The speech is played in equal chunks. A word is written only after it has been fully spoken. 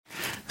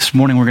This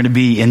morning we're going to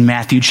be in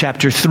Matthew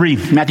chapter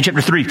 3. Matthew chapter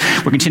 3.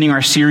 We're continuing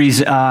our series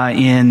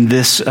in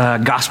this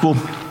gospel.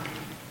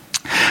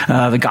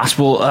 The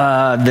gospel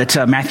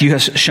that Matthew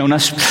has shown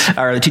us,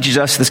 or that teaches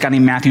us. This guy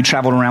named Matthew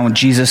traveled around with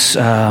Jesus,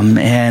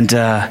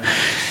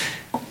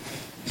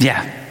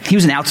 he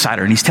was an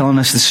outsider, and he's telling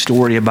us this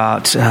story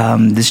about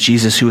this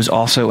Jesus who was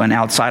also an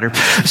outsider.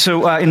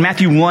 So in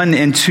Matthew 1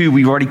 and 2,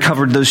 we've already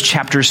covered those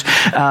chapters.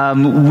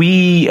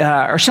 We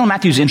are still in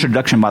Matthew's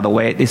introduction, by the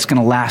way. It's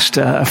going to last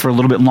for a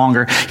little bit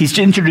longer. He's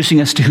introducing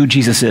us to who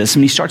Jesus is.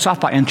 And he starts off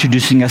by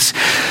introducing us,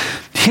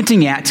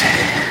 hinting at,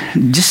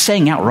 just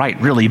saying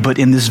outright, really, but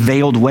in this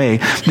veiled way,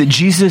 that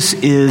Jesus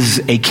is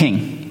a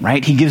king,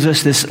 right? He gives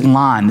us this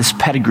line, this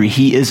pedigree.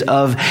 He is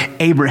of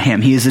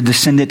Abraham. He is a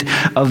descendant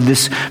of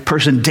this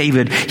person,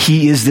 David.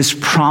 He is this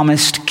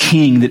promised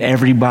king that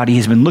everybody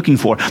has been looking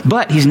for.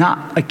 But he's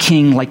not a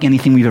king like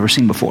anything we've ever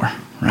seen before,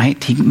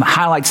 right? He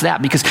highlights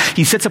that because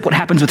he sets up what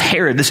happens with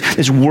Herod,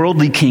 this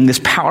worldly king, this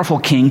powerful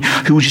king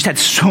who just had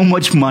so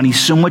much money,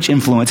 so much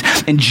influence.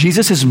 And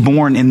Jesus is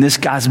born in this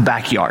guy's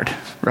backyard,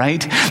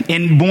 right?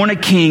 And born a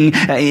king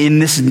in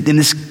this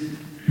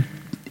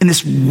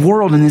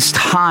world, in this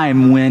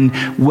time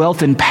when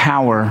wealth and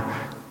power,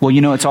 well,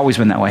 it's always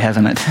been that way,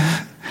 hasn't it?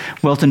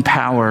 Wealth and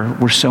power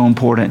were so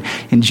important.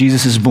 And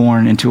Jesus is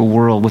born into a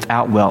world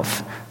without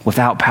wealth,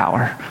 without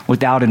power,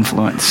 without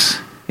influence,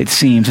 it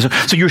seems.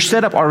 So you're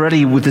set up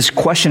already with this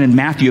question in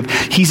Matthew of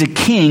he's a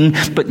king,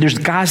 but there's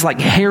guys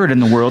like Herod in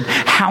the world.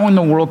 How in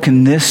the world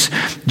can this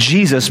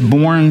Jesus,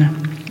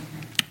 born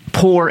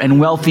poor and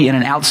wealthy and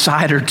an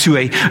outsider to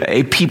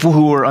a people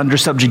who are under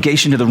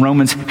subjugation to the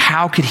Romans,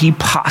 how could he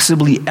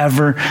possibly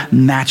ever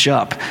match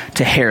up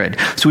to Herod?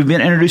 So we've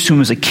been introduced to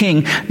him as a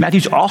king.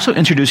 Matthew's also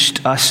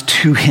introduced us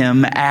to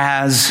him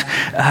as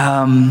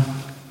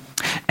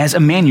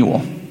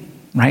Emmanuel,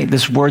 right?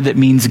 This word that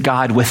means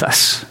God with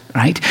us,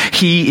 right?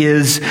 He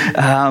is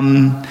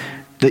the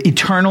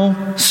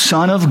eternal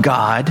Son of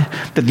God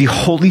that the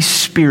Holy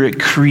Spirit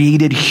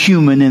created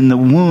human in the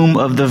womb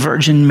of the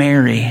Virgin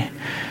Mary.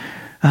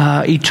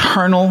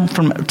 Eternal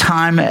from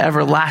time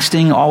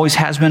everlasting, always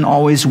has been,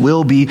 always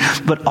will be,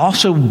 but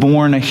also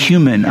born a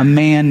human, a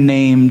man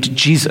named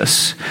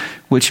Jesus,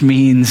 which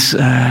means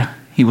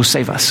he will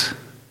save us.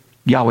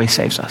 Yahweh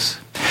saves us.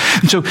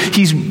 And so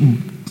he's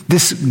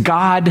this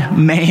God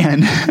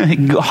man,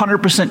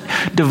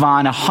 100%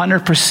 divine,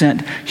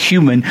 100%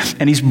 human,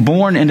 and he's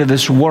born into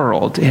this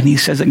world, and he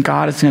says that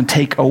God is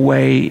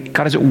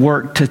at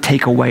work to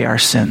take away our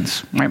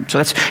sins, right? So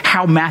that's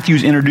how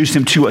Matthew's introduced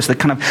him to us, the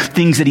kind of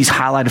things that he's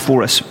highlighted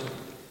for us.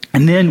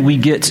 And then we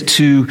get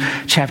to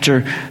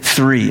chapter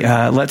 3.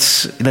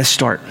 Let's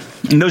start.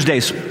 In those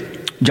days,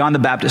 John the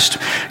Baptist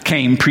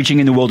came preaching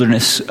in the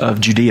wilderness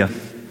of Judea.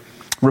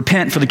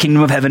 Repent, for the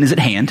kingdom of heaven is at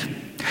hand.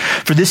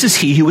 For this is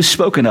he who was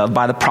spoken of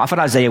by the prophet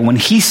Isaiah when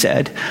he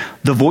said,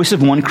 the voice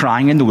of one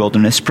crying in the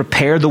wilderness,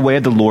 prepare the way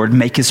of the Lord,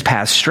 make his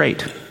path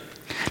straight.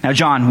 Now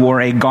John wore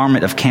a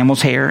garment of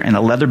camel's hair and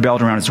a leather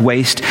belt around his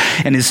waist,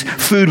 and his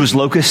food was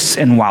locusts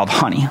and wild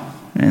honey.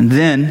 And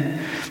then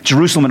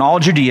Jerusalem and all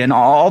Judea and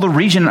all the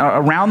region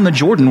around the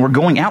Jordan were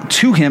going out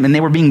to him, and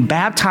they were being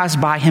baptized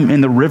by him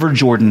in the river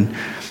Jordan,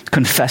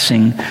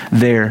 confessing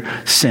their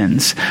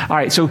sins. All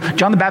right, so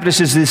John the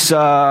Baptist is this,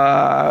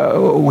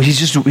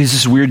 he's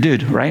this weird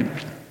dude, right?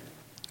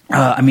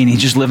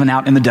 He's just living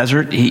out in the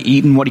desert,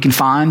 eating what he can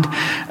find,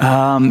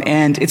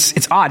 and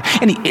it's odd.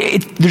 And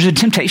there's a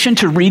temptation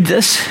to read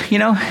this,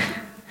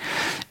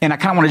 and I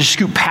kind of want to just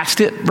scoot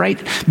past it, right?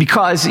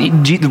 Because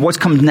what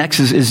comes next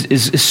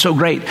is so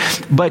great.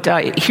 But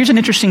here's an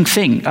interesting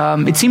thing.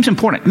 It seems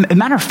important. As a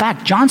matter of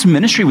fact, John's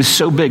ministry was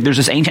so big. There's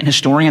this ancient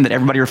historian that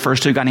everybody refers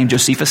to, a guy named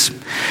Josephus.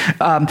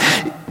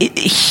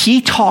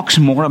 He talks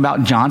more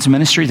about John's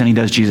ministry than he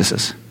does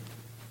Jesus's.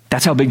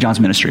 That's how big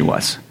John's ministry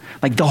was.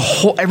 Like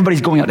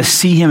everybody's going out to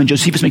see him, and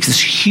Josephus makes this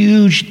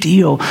huge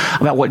deal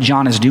about what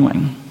John is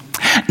doing.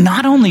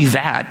 Not only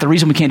that, the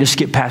reason we can't just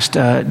skip past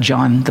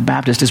John the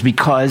Baptist is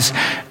because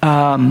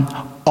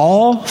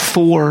all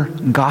 4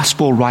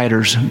 gospel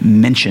writers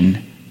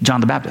mention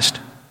John the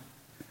Baptist.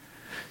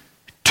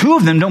 2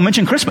 of them don't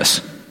mention Christmas,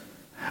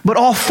 but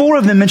all 4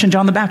 of them mention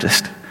John the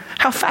Baptist.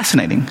 How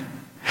fascinating.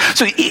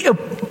 So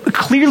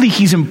clearly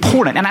he's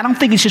important, and I don't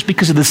think it's just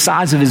because of the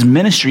size of his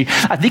ministry.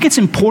 I think it's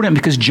important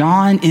because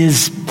John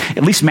is,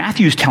 at least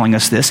Matthew is telling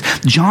us this,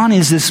 John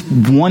is this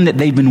one that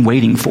they've been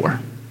waiting for.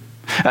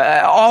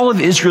 All of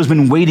Israel's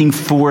been waiting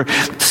for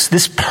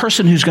this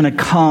person who's going to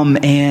come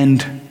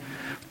and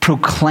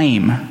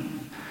proclaim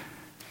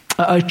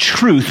a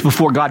truth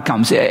before God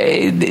comes.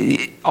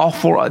 They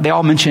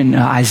all mention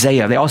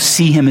Isaiah. They all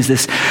see him as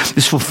this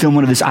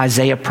fulfillment of this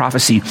Isaiah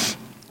prophecy.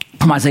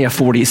 From Isaiah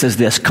 40, it says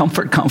this,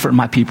 comfort, comfort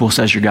my people,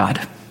 says your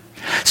God.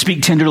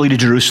 Speak tenderly to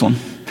Jerusalem.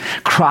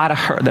 Cry to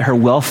her that her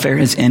welfare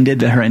is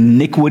ended, that her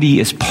iniquity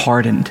is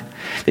pardoned,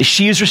 that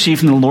she has received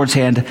from the Lord's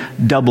hand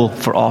double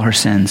for all her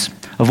sins.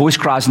 A voice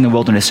cries in the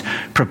wilderness,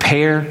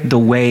 prepare the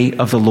way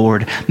of the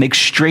Lord. Make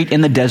straight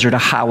in the desert a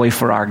highway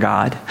for our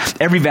God.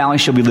 Every valley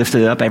shall be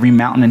lifted up. Every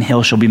mountain and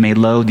hill shall be made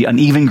low. The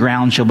uneven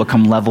ground shall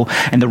become level,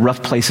 and the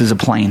rough places a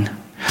plain.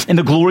 And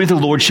the glory of the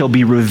Lord shall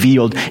be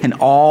revealed, and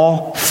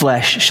all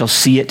flesh shall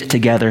see it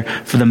together,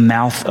 for the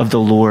mouth of the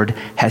Lord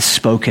has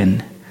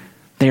spoken.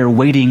 They are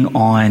waiting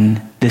on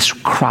this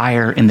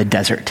crier in the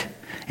desert,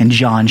 and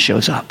John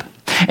shows up.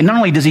 And not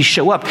only does he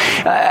show up,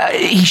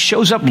 he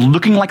shows up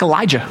looking like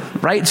Elijah,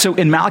 right? So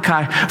in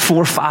Malachi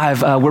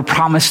 4:5, we're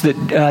promised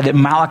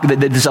that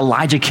this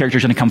Elijah character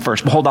is going to come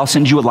first. Behold, I'll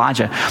send you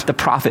Elijah, the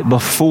prophet,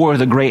 before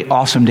the great,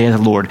 awesome day of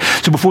the Lord.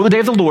 So before the day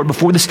of the Lord,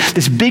 before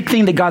this big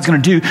thing that God's going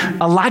to do,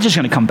 Elijah's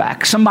going to come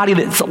back. Somebody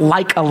that's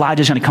like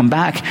Elijah's going to come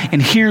back.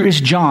 And here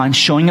is John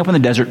showing up in the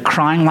desert,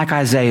 crying like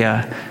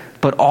Isaiah,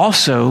 but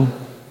also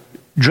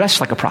dressed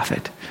like a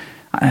prophet.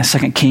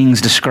 2 Kings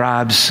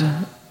describes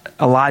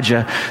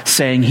Elijah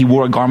saying he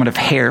wore a garment of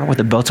hair with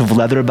a belt of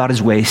leather about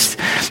his waist.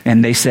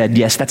 And they said,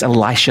 yes, that's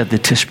Elisha the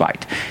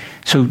Tishbite.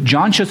 So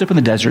John shows up in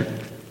the desert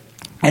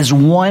as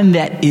one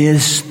that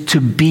is to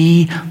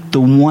be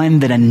the one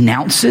that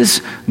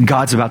announces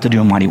God's about to do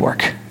a mighty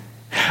work.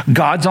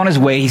 God's on his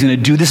way. He's going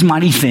to do this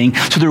mighty thing.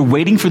 So they're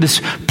waiting for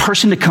this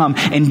person to come.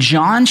 And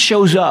John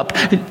shows up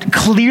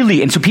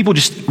clearly. And so people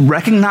just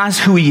recognize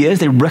who he is.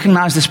 They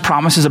recognize this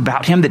promise is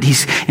about him, that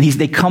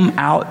they come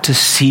out to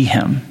see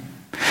him.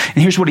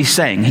 And here's what he's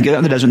saying. He goes out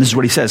in the desert, and this is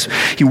what he says.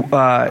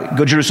 Go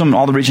to Jerusalem and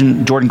all the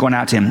region Jordan going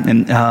out to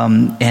him.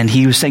 And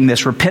he was saying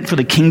this, repent, for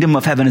the kingdom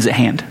of heaven is at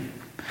hand.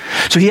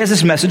 So he has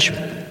this message.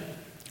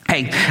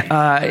 Hey,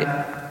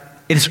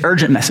 it is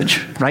urgent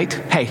message, right?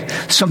 Hey,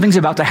 something's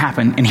about to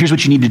happen, and here's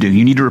what you need to do.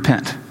 You need to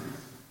repent.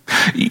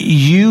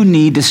 You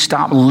need to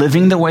stop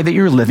living the way that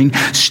you're living,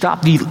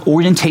 stop the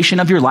orientation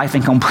of your life,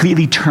 and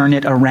completely turn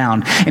it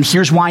around. And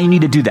here's why you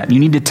need to do that. You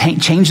need to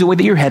change the way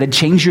that you're headed,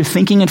 change your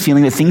thinking and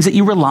feeling, the things that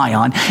you rely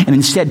on, and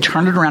instead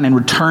turn it around and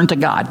return to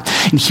God.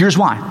 And here's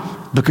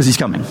why. Because he's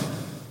coming.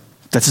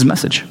 That's his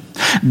message.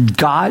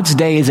 God's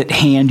day is at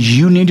hand.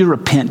 You need to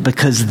repent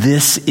because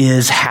this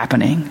is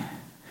happening.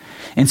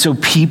 And so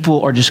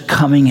people are just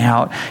coming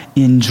out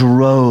in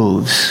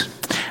droves.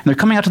 And they're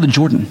coming out to the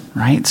Jordan,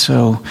 right?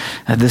 So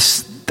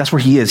that's where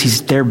he is.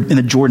 He's there in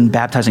the Jordan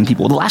baptizing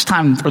people. The last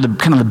time, or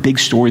the big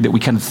story that we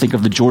kind of think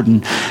of the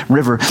Jordan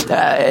River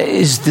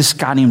is this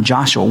guy named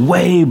Joshua,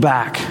 way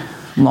back,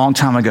 a long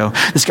time ago.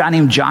 This guy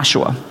named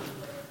Joshua,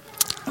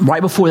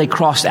 right before they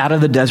crossed out of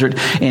the desert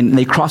and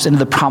they crossed into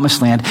the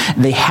promised land,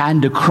 they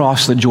had to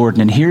cross the Jordan.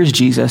 And here's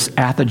Jesus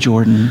at the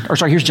Jordan,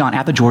 here's John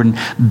at the Jordan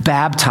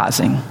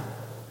baptizing.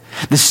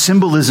 The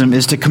symbolism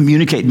is to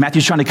communicate.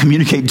 Matthew's trying to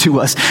communicate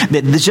to us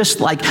that just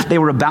like they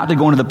were about to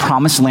go into the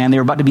promised land, they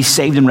were about to be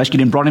saved and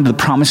rescued and brought into the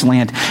promised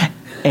land,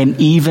 an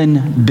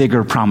even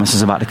bigger promise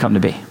is about to come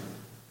to be.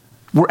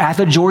 We're at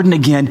the Jordan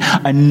again.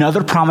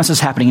 Another promise is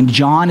happening. And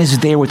John is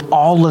there with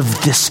all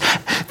of this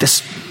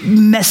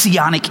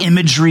messianic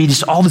imagery,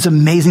 just all this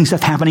amazing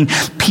stuff happening.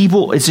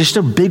 People, it's just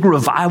a big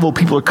revival.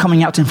 People are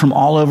coming out to him from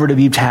all over to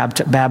be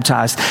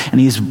baptized, and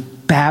he's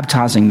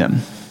baptizing them.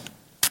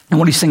 And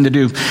what he's saying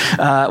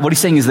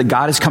is that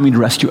God is coming to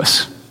rescue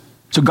us.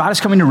 So God is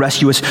coming to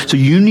rescue us. So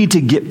you need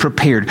to get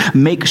prepared.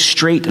 Make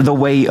straight the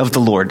way of the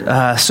Lord.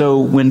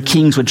 So when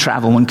kings would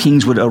travel, when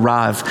kings would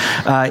arrive,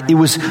 it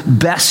was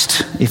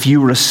best if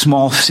you were a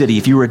small city,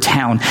 if you were a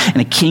town,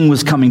 and a king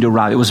was coming to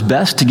arrive, it was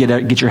best to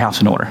get your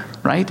house in order,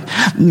 right?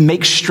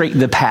 Make straight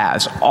the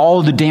paths.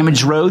 All the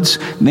damaged roads,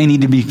 they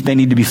need to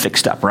be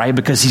fixed up, right?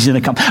 Because he's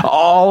going to come.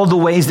 All the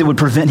ways that would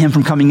prevent him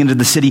from coming into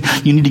the city,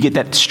 you need to get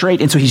that straight.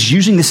 And so he's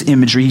using this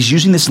imagery, he's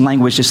using this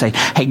language to say,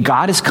 hey,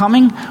 God is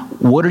coming.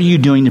 What are you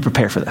doing to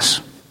prepare for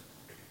this?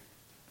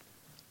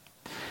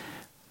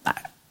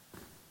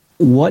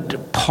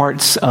 What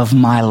parts of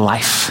my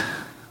life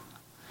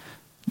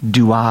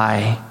do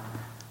I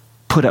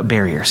put up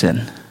barriers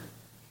in?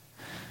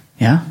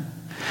 Yeah?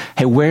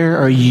 Hey, where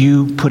are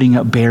you putting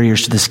up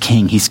barriers to this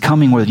king? He's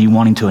coming whether you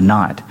want him to or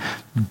not.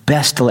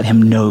 Best to let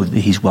him know that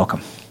he's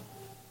welcome.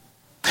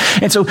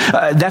 And so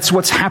that's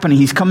what's happening.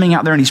 He's coming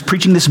out there and he's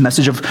preaching this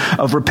message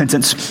of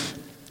repentance.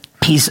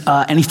 He's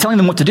telling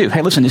them what to do.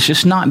 Hey, listen, it's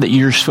just not that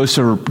you're supposed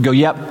to go,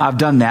 yep, I've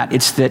done that.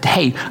 It's that,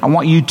 hey, I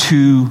want you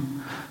to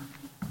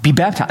be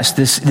baptized.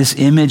 This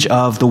image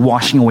of the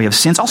washing away of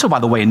sins. Also, by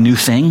the way, a new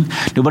thing.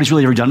 Nobody's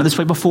really ever done it this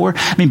way before.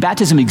 I mean,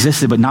 baptism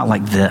existed, but not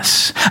like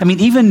this. I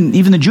mean, even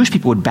the Jewish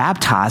people would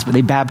baptize, but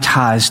they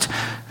baptized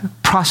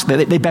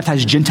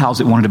Gentiles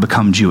that wanted to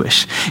become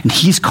Jewish. And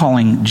he's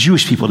calling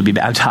Jewish people to be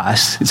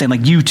baptized and saying,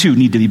 like, you too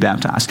need to be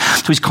baptized.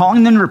 So he's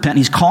calling them to repent.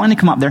 He's calling them to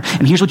come up there.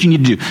 And here's what you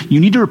need to do. You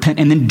need to repent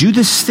and then do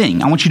this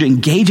thing. I want you to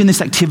engage in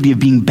this activity of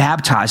being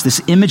baptized,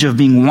 this image of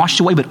being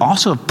washed away, but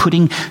also of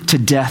putting to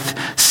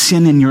death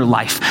sin in your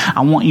life.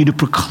 I want you to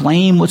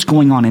proclaim what's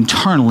going on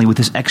internally with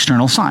this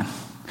external sign.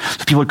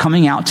 So people are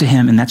coming out to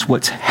him, and that's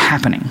what's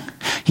happening.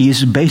 He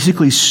is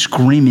basically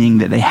screaming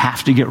that they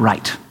have to get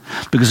right,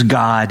 because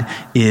God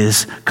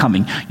is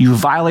coming. You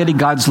violated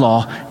God's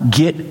law.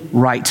 Get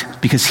right,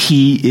 because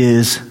he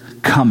is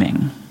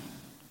coming.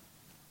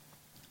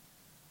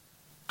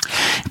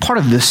 part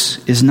of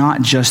this is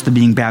not just the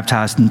being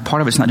baptized, and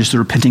part of it's not just the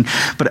repenting,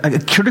 but a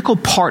critical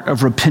part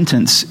of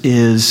repentance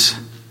is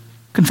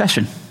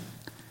confession.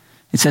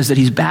 It says that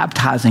he's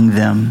baptizing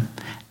them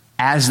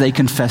as they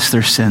confess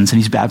their sins, and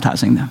he's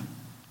baptizing them.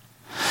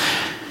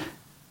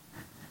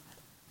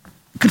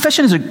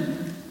 Confession is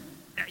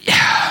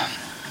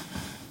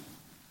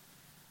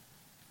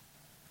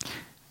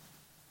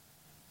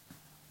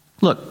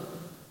look,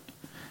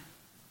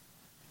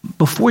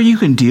 before you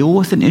can deal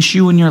with an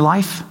issue in your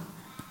life,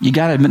 you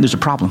got to admit there's a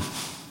problem,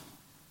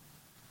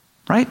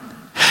 right?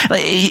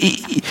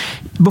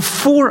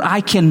 Before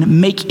I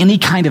can make any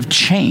kind of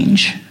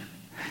change,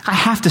 I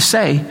have to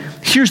say,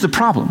 here's the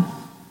problem.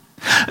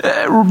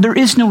 There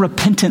is no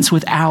repentance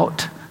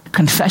without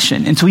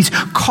confession. And so he's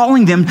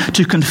calling them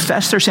to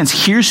confess their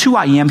sins. Here's who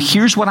I am.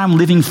 Here's what I'm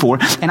living for.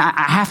 And I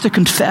have to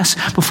confess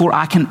before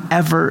I can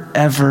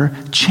ever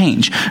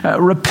change.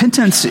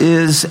 Repentance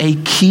is a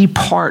key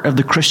part of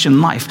the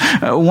Christian life.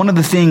 One of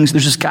the things,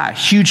 there's this guy,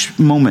 huge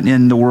moment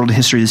in the world of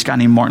history, this guy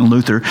named Martin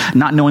Luther,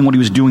 not knowing what he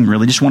was doing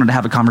really, just wanted to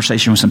have a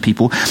conversation with some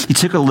people. He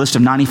took a list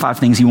of 95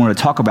 things he wanted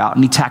to talk about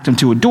and he tacked them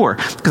to a door,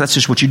 because that's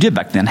just what you did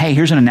back then. Hey,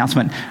 here's an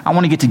announcement. I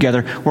want to get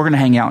together. We're going to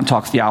hang out and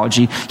talk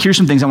theology. Here's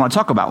some things I want to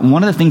talk about.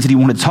 One of the things that he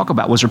wanted to talk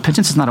about was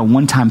repentance is not a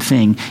one-time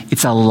thing.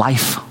 It's a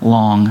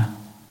lifelong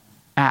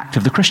act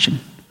of the Christian.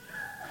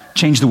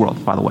 Changed the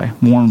world, by the way.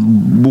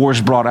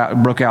 Wars broke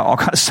out, all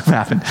kinds of stuff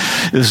happened.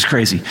 This is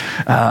crazy.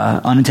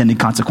 Unintended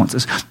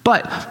consequences.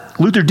 But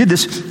Luther did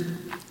this,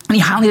 and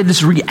he highlighted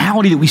this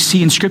reality that we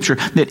see in Scripture,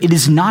 that it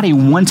is not a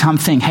one-time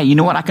thing. Hey, you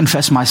know what? I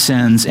confessed my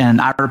sins,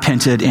 and I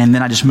repented, and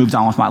then I just moved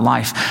on with my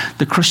life.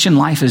 The Christian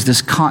life is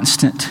this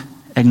constant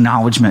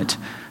acknowledgement,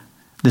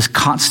 this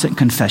constant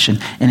confession,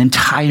 an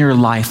entire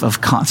life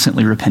of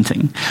constantly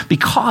repenting.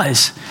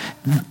 Because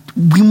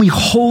when we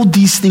hold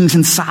these things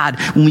inside,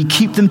 when we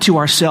keep them to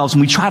ourselves, when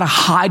we try to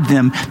hide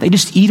them, they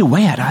just eat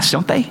away at us,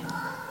 don't they?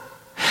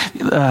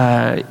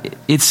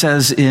 It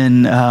says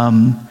in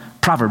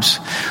Proverbs,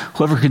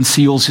 whoever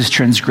conceals his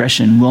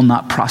transgression will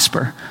not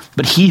prosper,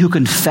 but he who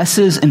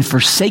confesses and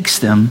forsakes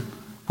them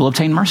will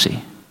obtain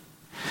mercy.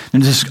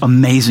 And this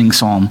amazing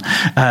psalm.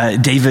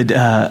 David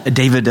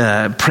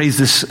praised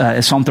this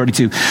as Psalm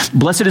 32.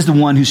 Blessed is the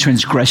one whose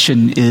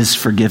transgression is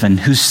forgiven,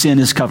 whose sin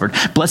is covered.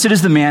 Blessed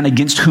is the man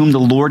against whom the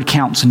Lord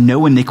counts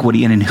no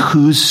iniquity, and in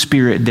whose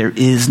spirit there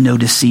is no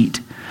deceit.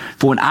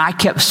 For when I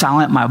kept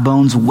silent, my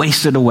bones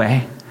wasted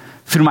away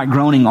through my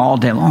groaning all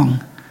day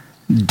long.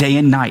 Day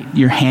and night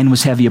your hand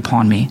was heavy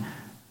upon me.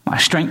 My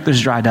strength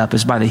was dried up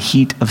as by the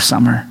heat of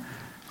summer.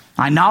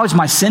 I acknowledged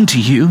my sin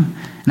to you,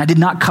 and I did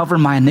not cover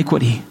my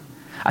iniquity.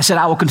 I said,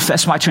 I will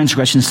confess my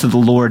transgressions to the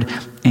Lord,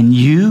 and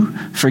you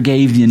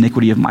forgave the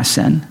iniquity of my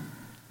sin.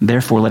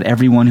 Therefore, let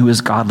everyone who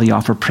is godly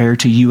offer prayer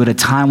to you at a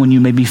time when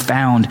you may be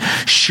found.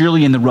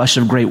 Surely in the rush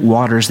of great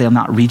waters, they'll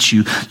not reach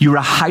you. You are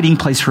a hiding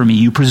place for me.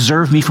 You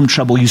preserve me from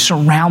trouble. You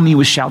surround me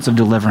with shouts of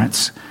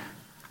deliverance.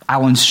 I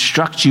will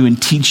instruct you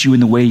and teach you in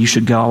the way you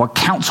should go. I will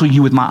counsel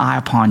you with my eye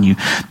upon you.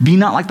 Be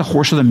not like the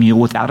horse or the mule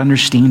without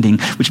understanding,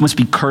 which must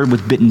be curbed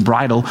with bit and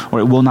bridle, or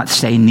it will not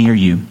stay near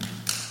you.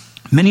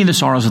 Many are the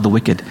sorrows of the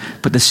wicked,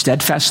 but the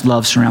steadfast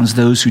love surrounds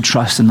those who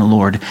trust in the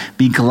Lord.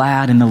 Be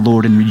glad in the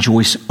Lord and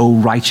rejoice, O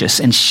righteous,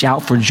 and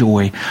shout for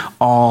joy,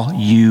 all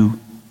you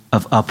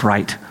of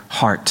upright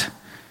heart.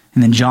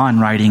 And then John,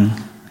 writing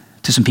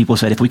to some people,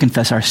 said, if we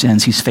confess our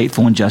sins, he's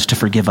faithful and just to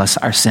forgive us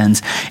our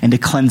sins and to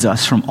cleanse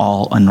us from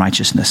all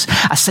unrighteousness.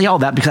 I say all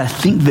that because I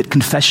think that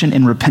confession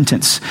and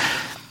repentance,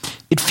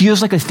 it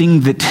feels like a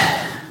thing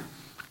that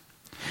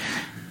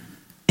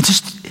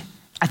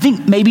I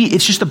think maybe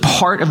it's just a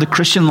part of the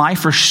Christian life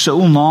for so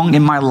long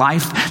in my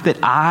life that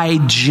I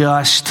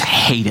just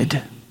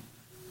hated.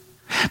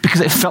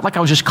 Because it felt like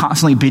I was just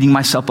constantly beating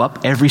myself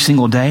up every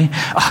single day.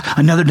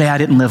 Another day I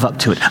didn't live up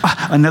to it.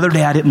 Another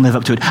day I didn't live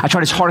up to it. I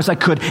tried as hard as I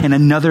could, and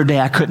another day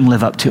I couldn't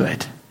live up to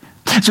it.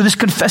 So this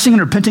confessing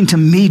and repenting to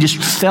me just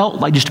felt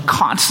like just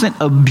constant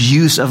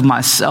abuse of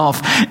myself.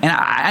 And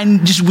I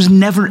just was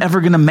never, ever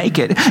going to make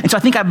it. And so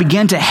I think I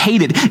began to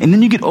hate it. And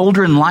then you get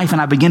older in life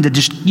and I began to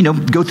just,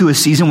 go through a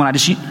season when I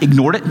just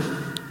ignored it.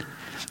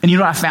 And you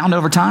know what I found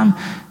over time?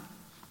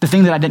 The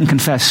thing that I didn't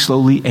confess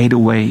slowly ate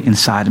away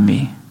inside of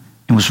me.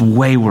 It was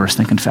way worse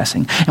than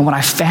confessing. And what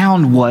I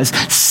found was,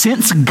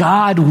 since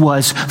God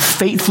was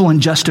faithful and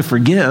just to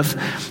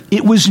forgive,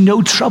 it was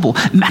no trouble.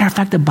 Matter of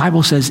fact, the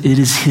Bible says it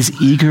is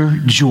his eager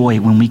joy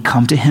when we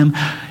come to him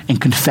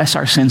and confess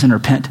our sins and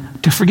repent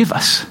to forgive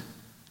us.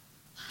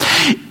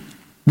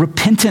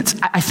 Repentance,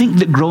 I think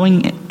that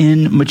growing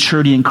in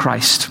maturity in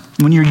Christ,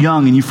 when you're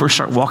young and you first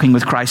start walking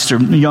with Christ or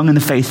young in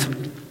the faith,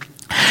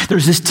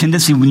 there's this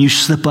tendency when you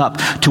slip up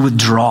to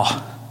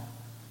withdraw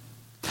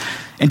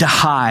and to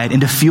hide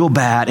and to feel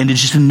bad and to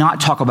just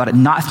not talk about it,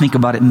 not think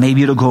about it.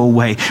 Maybe it'll go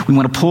away. We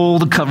want to pull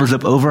the covers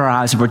up over our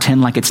eyes and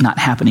pretend like it's not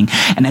happening.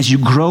 And as you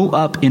grow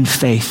up in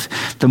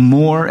faith, the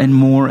more and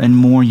more and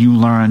more you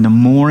learn, the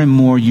more and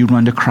more you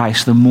run to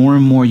Christ, the more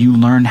and more you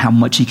learn how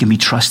much he can be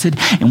trusted.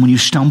 And when you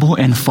stumble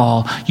and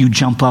fall, you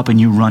jump up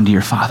and you run to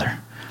your Father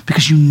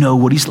because you know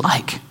what he's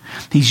like.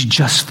 He's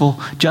just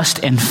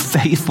and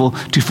faithful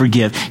to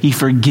forgive. He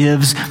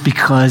forgives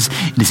because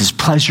it is his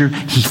pleasure.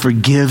 He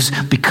forgives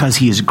because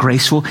he is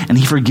graceful, and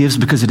he forgives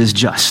because it is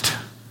just.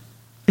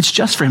 It's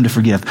just for him to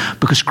forgive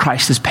because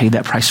Christ has paid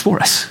that price for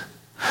us.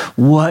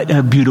 What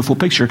a beautiful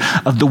picture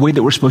of the way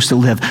that we're supposed to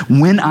live.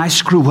 When I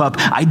screw up,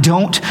 I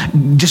don't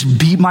just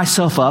beat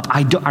myself up.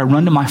 I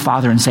run to my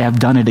Father and say, I've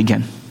done it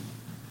again.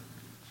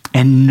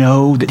 And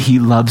know that he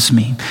loves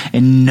me.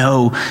 And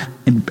know,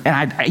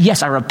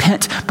 yes, I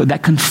repent, but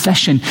that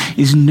confession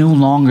is no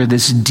longer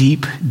this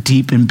deep,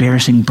 deep,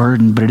 embarrassing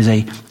burden, but it is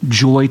a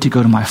joy to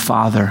go to my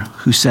Father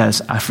who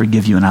says, I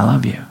forgive you and I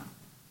love you.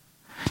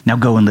 Now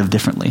go and live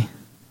differently.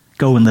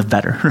 Go and live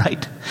better,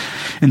 right?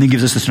 And then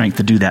gives us the strength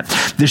to do that.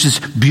 There's this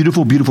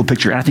beautiful, beautiful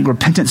picture. And I think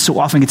repentance so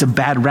often gets a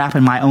bad rap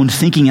in my own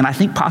thinking. And I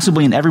think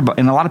possibly in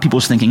a lot of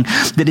people's thinking,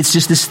 that it's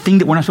just this thing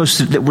that we're not supposed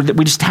to, that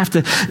we just have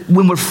to,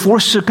 when we're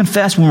forced to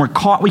confess, when we're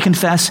caught, we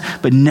confess,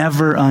 but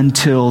never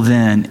until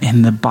then.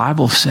 And the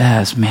Bible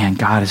says, man,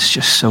 God is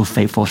just so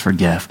faithful to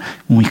forgive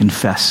when we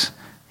confess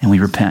and we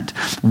repent.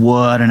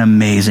 What an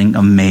amazing,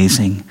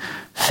 amazing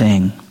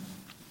thing.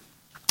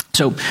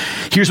 So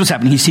here's what's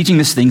happening. He's teaching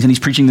these things and he's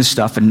preaching this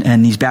stuff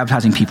and he's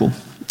baptizing people.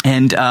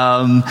 And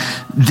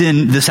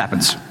then this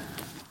happens.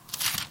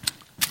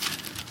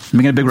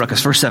 Making a big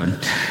ruckus. Verse 7.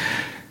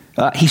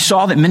 He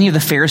saw that many of the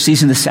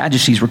Pharisees and the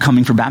Sadducees were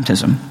coming for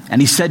baptism. And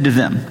he said to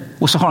them,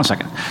 well, so hold on a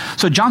second.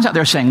 So John's out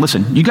there saying,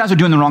 listen, you guys are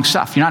doing the wrong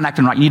stuff. You're not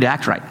acting right. You need to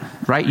act right.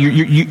 Right?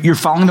 You're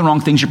following the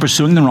wrong things. You're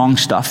pursuing the wrong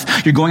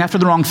stuff. You're going after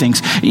the wrong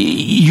things.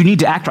 You need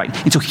to act right.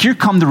 And so here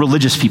come the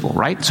religious people,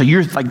 right? So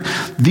you're like,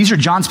 these are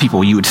John's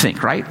people, you would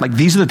think, right? Like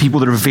these are the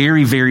people that are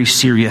very, very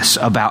serious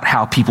about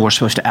how people are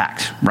supposed to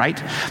act,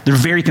 right? They're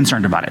very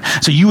concerned about it.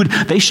 So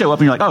they show up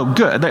and you're like, oh,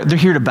 good. They're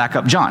here to back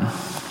up John.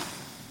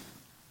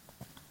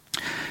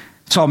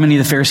 Saw many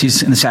of the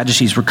Pharisees and the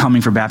Sadducees were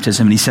coming for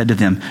baptism, and he said to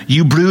them,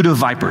 you brood of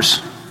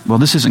vipers. Well,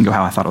 this doesn't go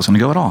how I thought it was going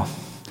to go at all.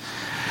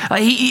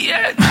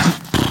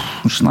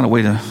 Which is not a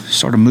way to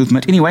start a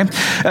movement. Anyway,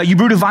 you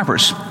brood of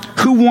vipers,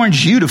 who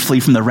warned you to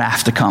flee from the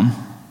wrath to come?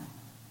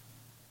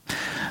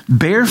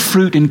 Bear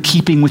fruit in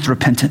keeping with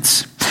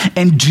repentance,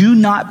 and do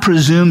not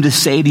presume to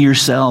say to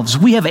yourselves,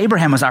 we have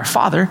Abraham as our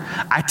father.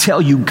 I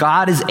tell you,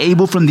 God is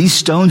able from these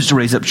stones to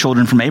raise up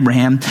children from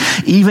Abraham.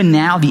 Even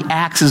now the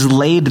axe is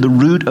laid to the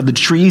root of the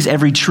trees.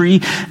 Every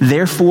tree,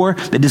 therefore,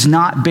 that does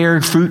not bear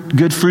fruit,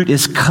 good fruit,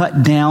 is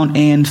cut down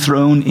and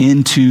thrown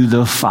into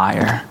the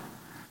fire.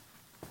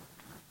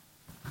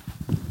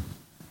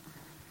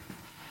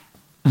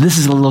 This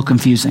is a little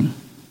confusing.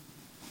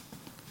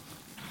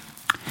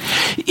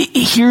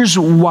 Here's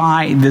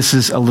why this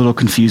is a little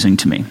confusing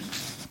to me.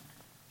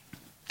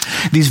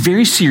 These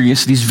very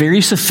serious, these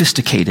very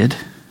sophisticated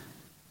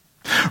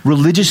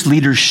religious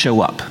leaders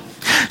show up.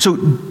 So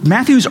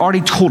Matthew's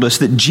already told us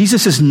that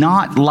Jesus is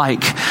not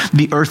like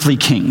the earthly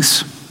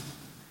kings.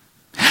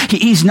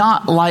 He's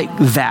not like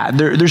that.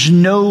 There's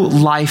no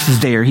life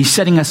there. He's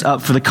setting us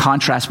up for the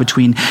contrast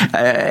between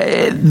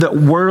the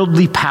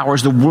worldly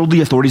powers, the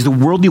worldly authorities, the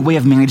worldly way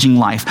of managing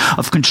life,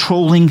 of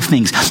controlling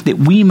things, that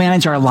we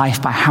manage our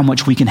life by how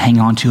much we can hang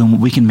on to and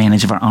what we can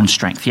manage of our own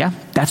strength. Yeah?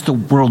 That's the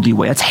worldly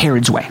way. That's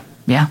Herod's way.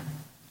 Yeah?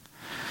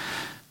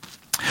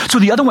 So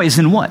the other way is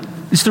then what?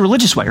 It's the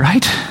religious way,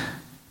 right?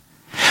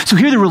 So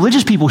here the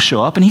religious people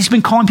show up, and he's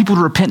been calling people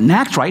to repent and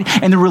act right,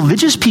 and the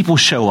religious people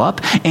show up,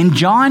 and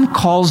John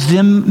calls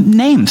them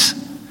names.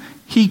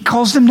 He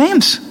calls them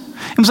names.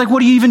 And was like,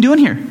 what are you even doing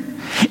here?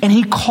 And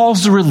he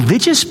calls the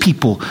religious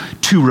people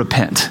to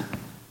repent.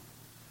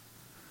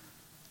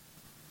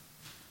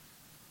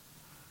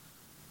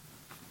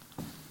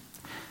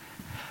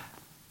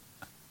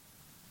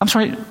 I'm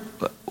sorry,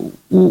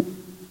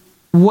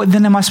 what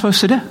then am I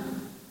supposed to do?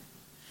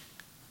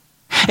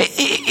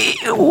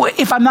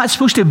 If I'm not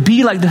supposed to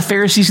be like the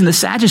Pharisees and the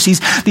Sadducees,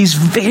 these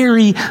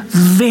very,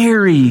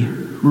 very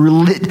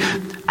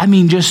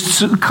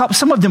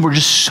some of them were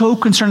just so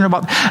concerned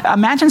about.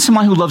 Imagine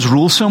someone who loves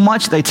rules so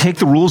much, they take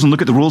the rules and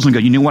look at the rules and go,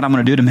 you know what I'm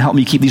going to do to help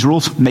me keep these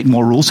rules? Make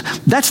more rules.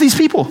 That's these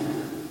people.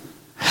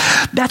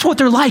 That's what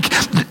they're like.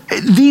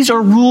 These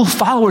are rule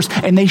followers,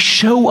 and they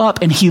show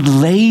up and he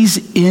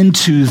lays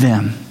into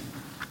them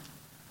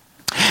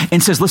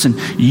and says, listen,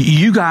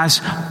 you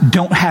guys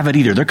don't have it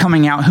either. They're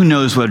coming out, who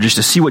knows, whether just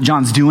to see what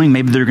John's doing.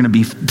 Maybe they're going to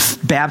be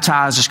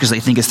baptized just because they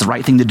think it's the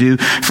right thing to do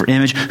for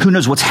image. Who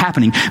knows what's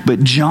happening?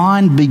 But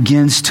John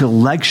begins to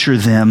lecture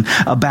them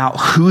about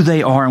who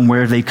they are and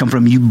where they come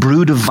from. You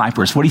brood of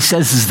vipers. What he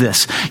says is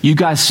this: you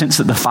guys sense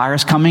that the fire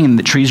is coming and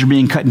the trees are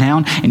being cut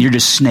down, and you're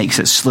just snakes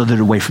that slithered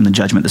away from the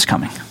judgment that's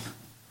coming.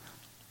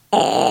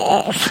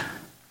 Oh.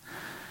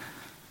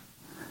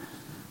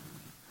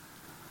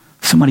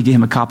 Somebody gave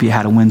him a copy of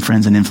How to Win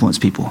Friends and Influence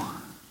People.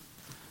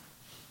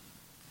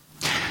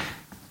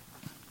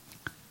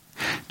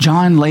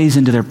 John lays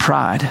into their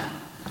pride.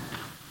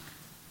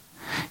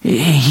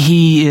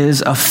 He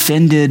is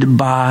offended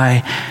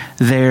by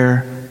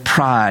their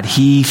pride.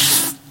 See,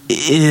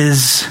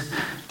 here's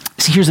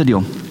the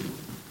deal.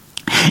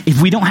 If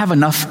we don't have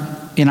enough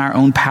in our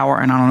own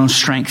power and our own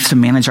strength to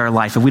manage our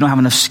life, if we don't have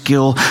enough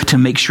skill to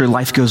make sure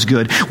life goes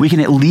good, we can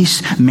at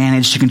least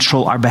manage to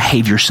control our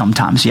behavior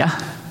sometimes,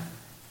 yeah?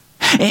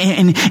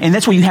 And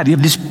that's what you have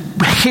these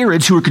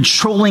Herods who are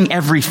controlling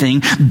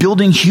everything,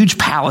 building huge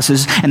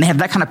palaces, and they have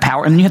that kind of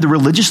power. And then you have the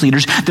religious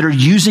leaders that are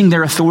using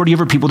their authority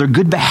over people, their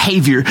good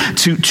behavior,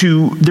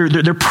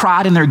 their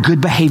pride in their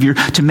good behavior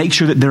to make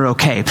sure that they're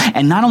okay.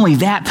 And not only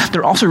that,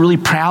 they're also really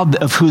proud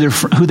of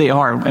who they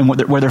are and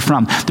where they're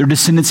from. They're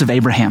descendants of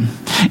Abraham.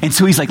 And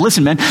so he's like,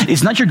 listen, man,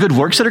 it's not your good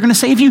works that are going to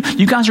save you.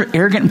 You guys are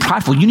arrogant and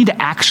prideful. You need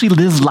to actually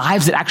live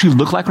lives that actually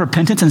look like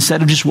repentance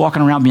instead of just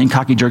walking around being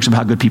cocky jerks about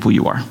how good people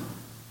you are.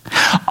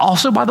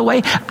 Also, by the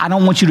way, I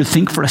don't want you to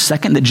think for a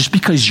second that just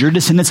because you're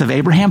descendants of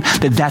Abraham,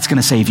 that's going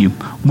to save you.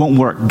 Won't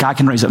work. God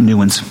can raise up new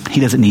ones. He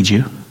doesn't need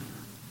you.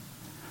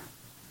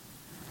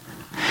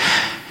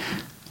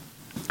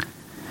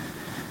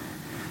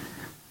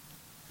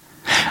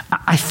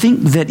 I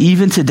think that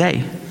even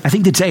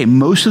today,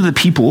 most of the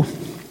people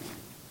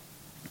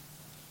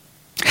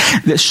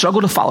that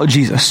struggle to follow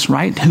Jesus,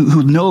 right?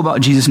 Who know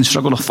about Jesus and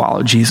struggle to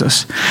follow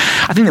Jesus.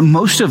 I think that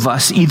most of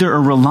us either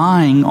are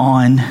relying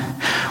on,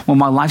 well,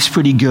 my life's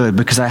pretty good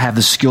because I have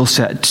the skill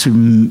set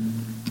to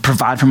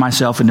provide for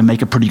myself and to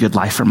make a pretty good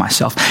life for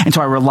myself. And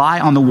so I rely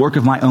on the work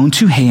of my own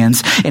two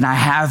hands, and I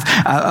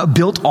have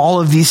built all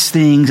of these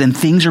things, and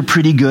things are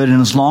pretty good.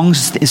 And as long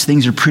as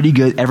things are pretty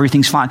good,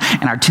 everything's fine.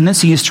 And our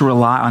tendency is to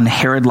rely on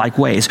Herod-like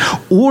ways.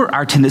 Or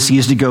our tendency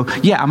is to go,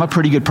 yeah, I'm a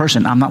pretty good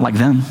person. I'm not like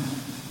them.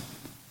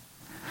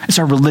 It's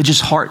our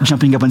religious heart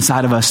jumping up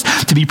inside of us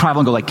to be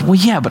prideful and go like, well,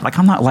 yeah, but like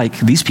I'm not like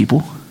these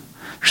people.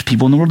 There's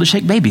people in the world that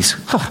shake babies.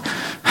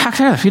 How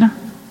can I,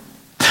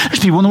 There's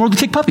people in the world that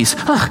kick puppies.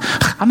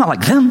 I'm not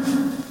like them.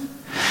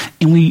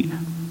 And we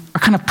are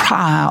kind of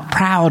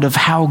proud of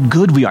how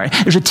good we are.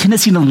 There's a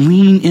tendency to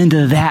lean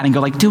into that and go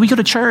like, dude, we go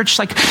to church.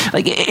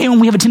 And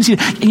we have a tendency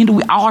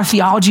to, our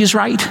theology is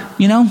right.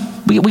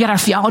 We got our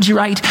theology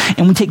right.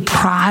 And we take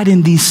pride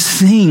in these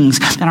things.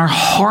 And our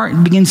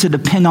heart begins to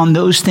depend on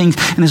those things.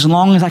 And as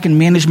long as I can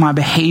manage my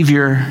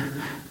behavior,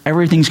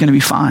 everything's going to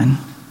be fine.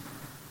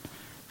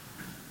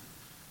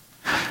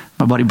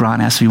 My buddy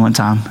Brian asked me one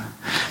time,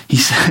 he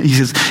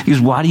says,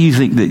 why do you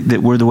think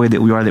that we're the way that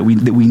we are, that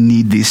we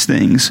need these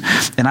things?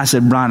 And I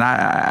said, Brian,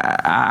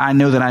 I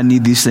know that I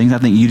need these things. I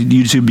think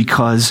you too,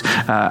 because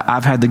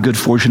I've had the good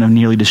fortune of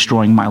nearly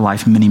destroying my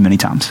life many, many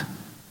times.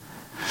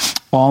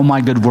 All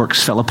my good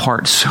works fell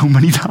apart so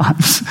many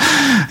times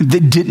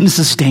that didn't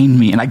sustain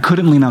me, and I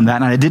couldn't lean on that,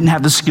 and I didn't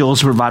have the skills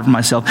to provide for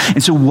myself.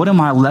 And so what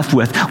am I left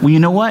with? Well, you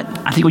know what?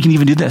 I think we can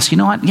even do this. You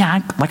know what?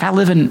 Yeah, I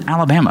live in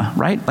Alabama,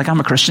 right? Like I'm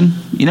a Christian.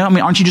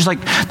 Aren't you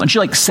like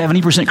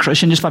 70%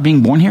 Christian just by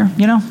being born here?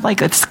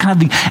 That's kind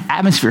of the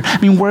atmosphere.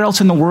 Where else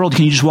in the world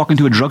can you just walk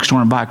into a drugstore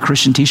and buy a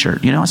Christian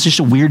t-shirt? It's just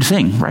a weird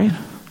thing, right?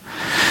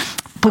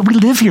 But we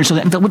live here, so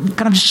that we're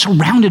kind of just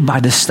surrounded by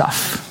this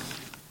stuff.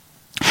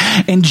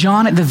 And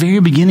John at the very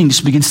beginning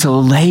just begins to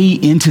lay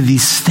into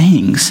these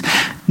things.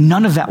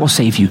 None of that will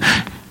save you.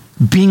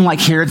 Being like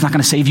Herod's not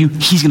going to save you.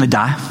 He's going to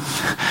die.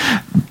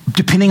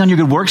 Depending on your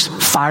good works,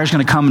 fire's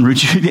going to come and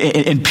root you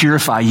and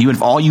purify you. And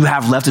if all you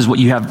have left is what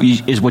you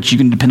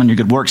can depend on your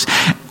good works,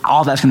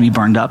 all that's going to be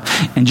burned up.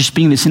 And just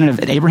being the descendant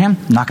of Abraham,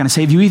 not going to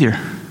save you either.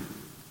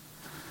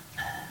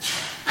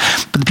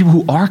 But the people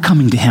who are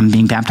coming to him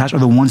being baptized are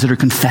the ones that are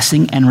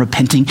confessing and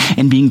repenting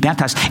and being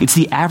baptized. It's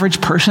the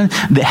average person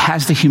that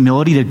has the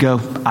humility to go,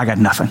 I got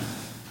nothing.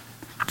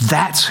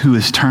 That's who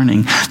is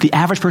turning. The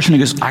average person who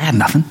goes, I got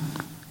nothing.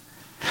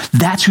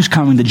 That's who's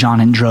coming to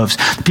John in droves.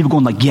 The people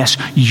going like, yes,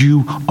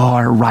 you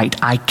are right.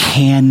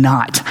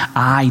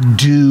 I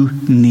do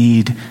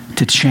need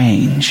to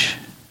change.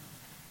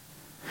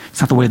 It's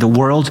not the way of the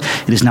world.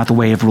 It is not the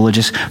way of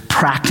religious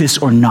practice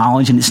or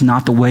knowledge, and it's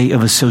not the way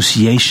of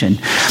association.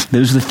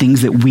 Those are the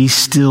things that we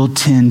still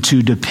tend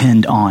to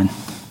depend on. So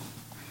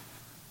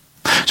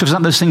if it's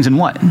not those things, then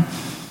what?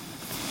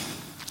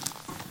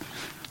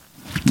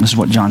 This is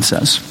what John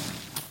says.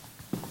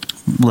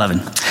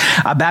 11.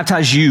 I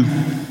baptize you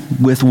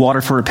with water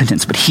for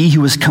repentance, but he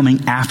who is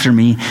coming after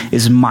me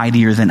is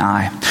mightier than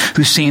I,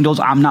 whose sandals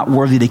I'm not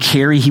worthy to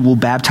carry. He will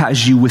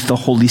baptize you with the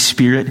Holy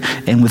Spirit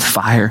and with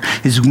fire.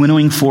 His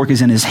winnowing fork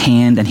is in his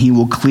hand, and he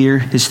will clear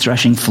his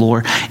threshing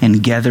floor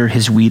and gather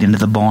his wheat into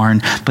the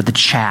barn, but the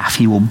chaff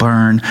he will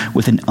burn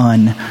with an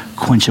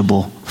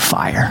unquenchable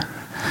fire.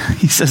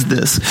 He says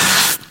this.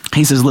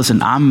 He says,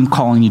 listen, I'm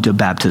calling you to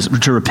baptism,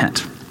 to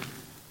repent.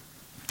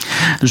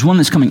 There's one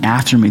that's coming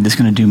after me that's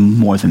going to do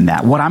more than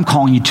that. What I'm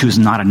calling you to is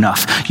not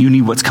enough. You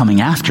need what's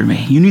coming after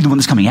me. You need the one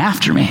that's coming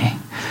after me.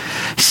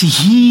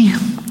 See,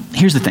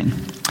 here's the thing.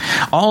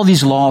 All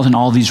these laws and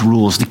all these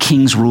rules, the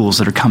king's rules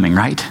that are coming,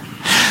 right?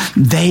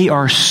 They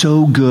are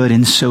so good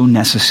and so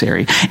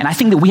necessary. And I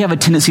think that we have a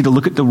tendency to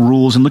look at the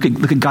rules and look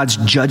at God's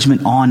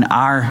judgment on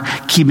our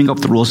keeping up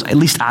the rules. At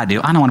least I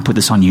do. I don't want to put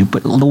this on you,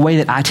 but the way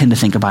that I tend to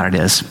think about it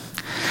is,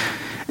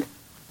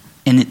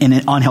 in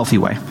an unhealthy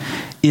way,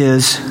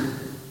 is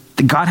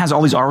that God has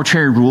all these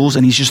arbitrary rules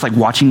and he's just like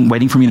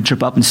waiting for me to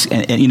trip up and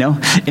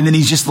then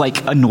he's just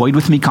like annoyed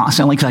with me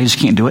constantly because I just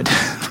can't do it,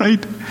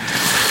 right?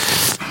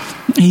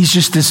 He's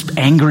just this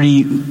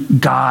angry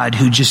God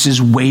who just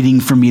is waiting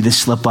for me to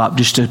slip up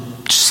just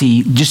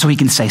so he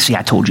can say, see,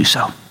 I told you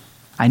so.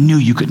 I knew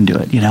you couldn't do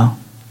it,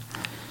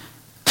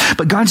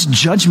 But God's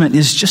judgment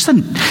is just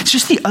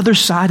the other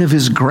side of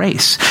his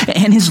grace.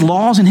 And his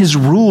laws and his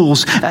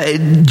rules,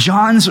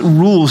 John's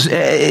rules,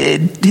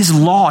 his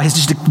law, his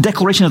just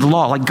declaration of the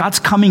law, like God's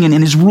coming in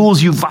and his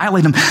rules, you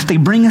violate them. They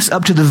bring us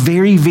up to the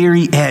very,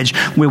 very edge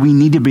where we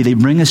need to be. They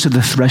bring us to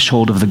the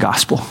threshold of the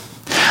gospel.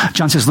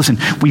 John says, listen,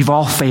 we've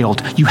all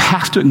failed. You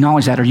have to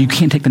acknowledge that or you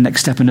can't take the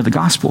next step into the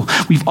gospel.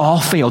 We've all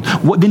failed.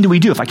 What then do we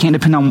do? If I can't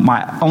depend on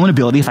my own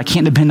ability, if I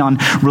can't depend on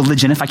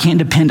religion, if I can't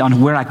depend on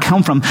where I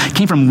came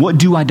from, what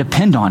do I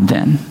depend on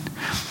then?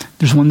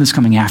 There's one that's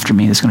coming after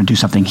me that's going to do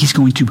something. He's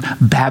going to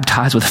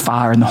baptize with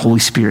fire and the Holy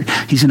Spirit.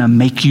 He's going to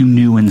make you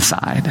new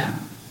inside.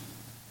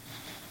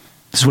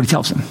 This is what he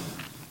tells them.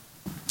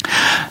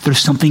 There's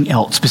something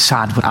else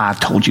besides what I've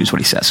told you is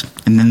what he says.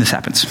 And then this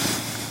happens.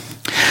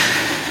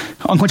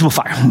 Unquenchable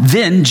fire.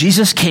 Then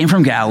Jesus came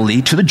from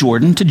Galilee to the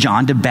Jordan to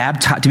John to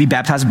be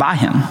baptized by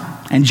him.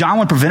 And John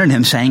would prevented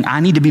him, saying,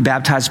 I need to be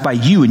baptized by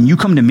you, and you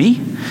come to me?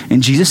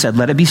 And Jesus said,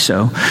 let it be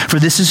so, for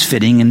this is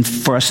fitting and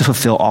for us to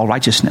fulfill all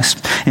righteousness.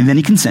 And then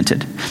he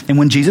consented. And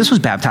when Jesus was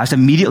baptized,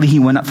 immediately he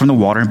went up from the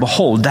water, and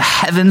behold, the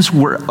heavens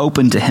were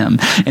opened to him.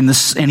 And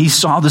he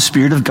saw the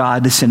Spirit of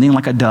God descending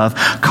like a dove,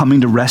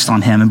 coming to rest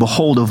on him. And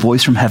behold, a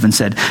voice from heaven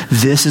said,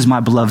 this is my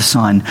beloved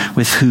Son,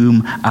 with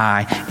whom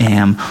I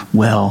am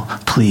well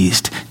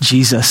pleased.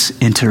 Jesus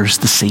enters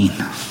the scene.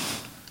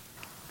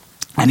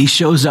 And he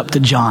shows up to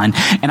John.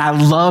 And I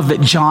love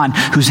that John,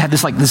 who's had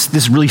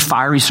this really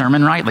fiery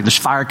sermon, right? Like there's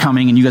fire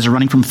coming and you guys are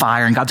running from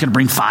fire and God's going to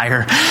bring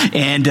fire.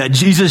 And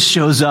Jesus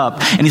shows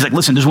up and he's like,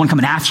 listen, there's one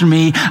coming after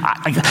me.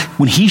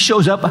 When he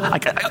shows up,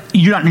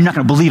 you're not going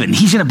to believe it. And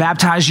he's going to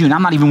baptize you and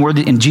I'm not even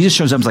worthy. And Jesus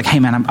shows up and is like, hey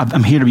man,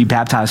 I'm here to be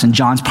baptized. And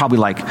John's probably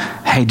like,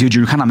 hey dude,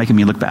 you're kind of making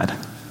me look bad.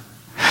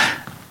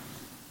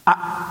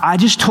 I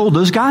just told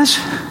those guys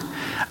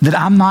that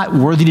I'm not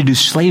worthy to do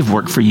slave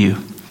work for you.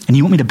 And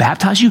you want me to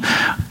baptize you?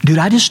 Dude,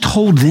 I just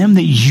told them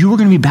that you were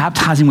going to be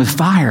baptizing with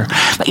fire.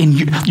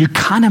 And you're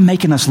kind of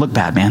making us look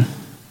bad, man.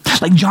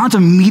 Like John's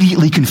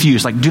immediately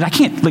confused. Like, dude, I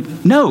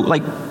can't, no,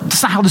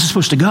 that's not how this is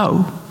supposed to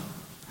go.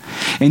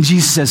 And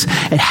Jesus says,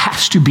 it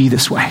has to be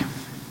this way.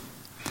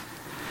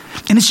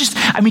 And it's just,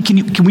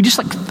 can we just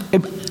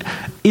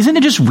isn't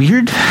it just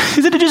weird?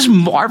 Isn't it just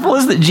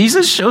marvelous that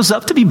Jesus shows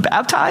up to be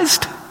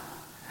baptized?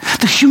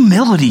 The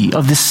humility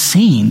of this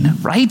scene,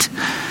 right?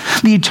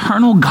 The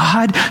eternal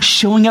God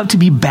showing up to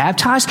be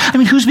baptized.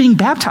 Who's being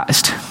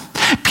baptized?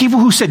 People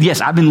who said,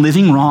 yes, I've been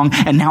living wrong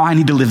and now I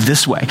need to live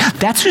this way.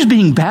 That's who's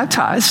being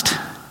baptized.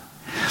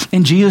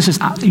 And Jesus says,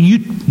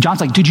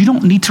 John's like, dude, you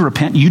don't need to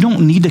repent. You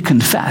don't need to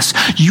confess.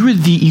 You are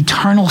the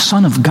eternal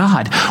Son of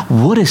God.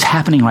 What is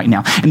happening right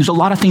now? And there's a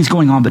lot of things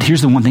going on, but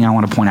here's the one thing I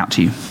want to point out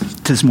to you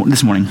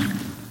this morning.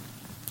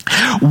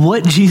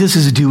 What Jesus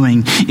is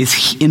doing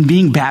is, in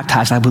being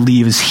baptized, I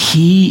believe, is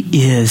he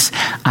is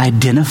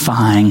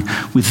identifying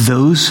with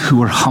those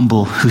who are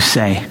humble, who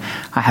say,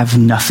 I have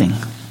nothing.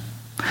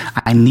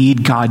 I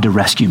need God to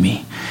rescue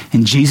me.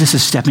 And Jesus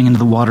is stepping into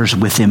the waters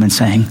with him and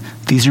saying,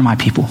 these are my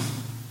people.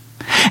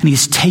 And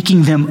he's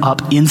taking them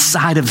up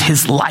inside of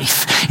his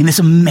life in this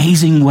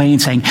amazing way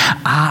and saying,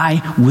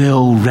 I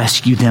will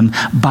rescue them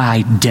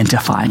by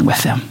identifying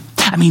with them.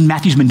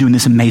 Matthew's been doing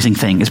this amazing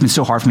thing. It's been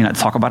so hard for me not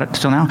to talk about it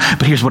until now,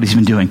 but here's what he's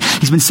been doing.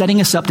 He's been setting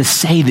us up to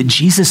say that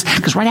Jesus,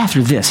 because right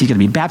after this, he's going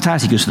to be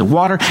baptized, he goes to the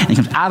water, and he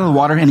comes out of the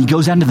water, and he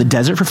goes out into the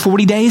desert for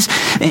 40 days,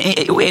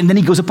 and then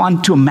he goes up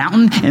onto a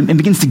mountain and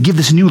begins to give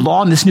this new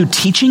law and this new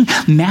teaching.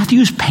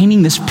 Matthew's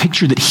painting this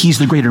picture that he's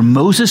the greater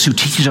Moses who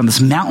teaches on this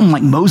mountain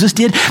like Moses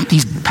did. He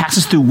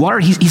passes through water.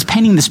 He's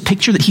painting this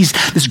picture that he's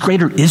this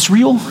greater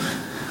Israel.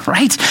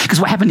 Right?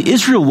 Because what happened to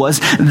Israel was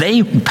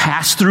they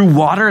passed through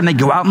water and they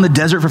go out in the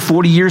desert for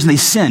 40 years and they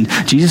sinned.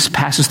 Jesus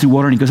passes through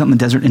water and he goes out in the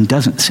desert and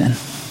doesn't sin.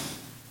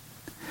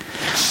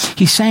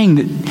 He's saying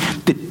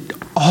that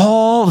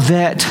all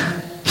that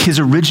his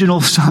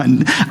original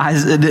son,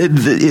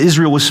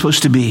 Israel, was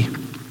supposed to be,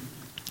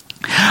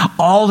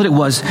 all that it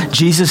was,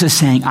 Jesus is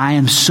saying, I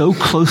am so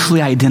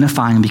closely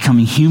identifying and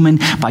becoming human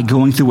by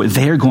going through what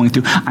they're going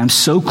through. I'm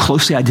so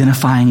closely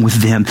identifying with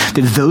them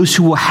that those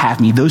who will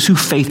have me, those who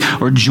faith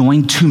are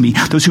joined to me,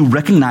 those who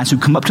recognize, who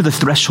come up to the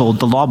threshold,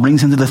 the law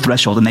brings them to the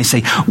threshold and they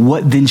say,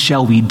 what then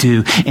shall we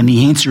do? And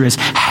the answer is,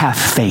 have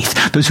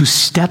faith. Those who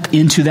step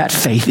into that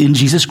faith in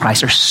Jesus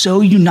Christ are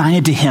so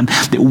united to him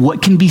that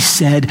what can be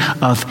said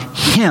of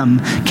him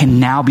can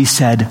now be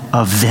said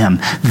of them.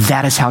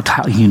 That is how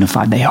tightly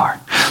unified they are.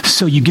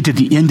 So you get to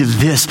the end of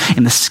this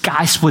and the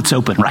sky splits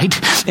open, right?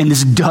 And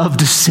this dove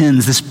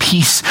descends, this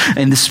peace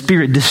and the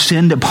Spirit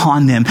descend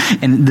upon them.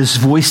 And this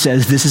voice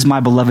says, this is my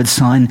beloved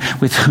Son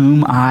with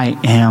whom I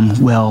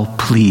am well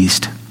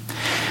pleased.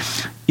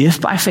 If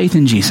by faith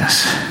in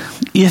Jesus,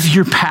 If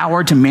your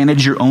power to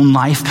manage your own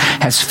life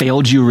has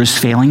failed you or is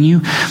failing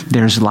you,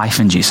 there's life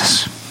in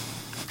Jesus.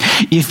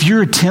 If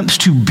your attempts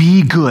to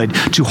be good,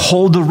 to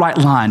hold the right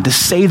line, to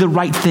say the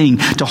right thing,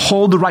 to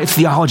hold the right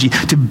theology,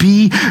 to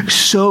be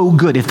so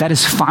good, if that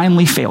has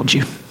finally failed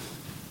you,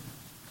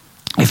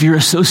 if your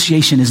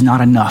association is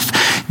not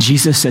enough,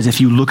 Jesus says if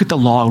you look at the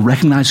law,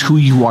 recognize who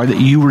you are, that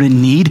you were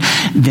in need,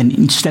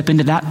 then step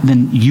into that,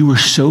 then you were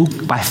so,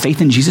 by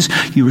faith in Jesus,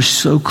 you were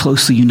so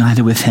closely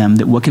united with him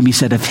that what can be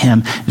said of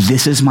him,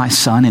 this is my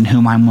son in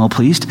whom I'm well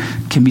pleased,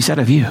 can be said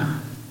of you.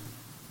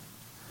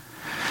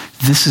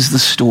 This is the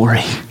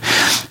story.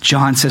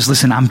 John says,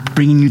 listen, I'm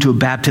bringing you to a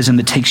baptism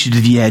that takes you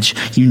to the edge.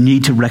 You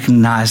need to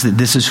recognize that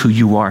this is who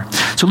you are.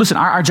 So listen,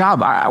 our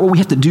job, what we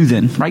have to do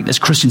then, right, as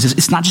Christians, is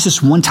it's not just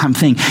this one-time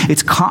thing.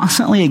 It's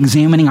constantly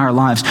examining our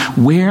lives.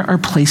 Where are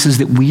places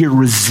that we are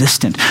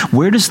resistant?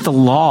 Where does the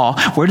law,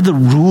 where do the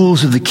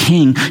rules of the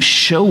king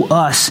show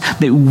us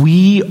that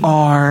we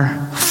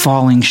are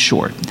falling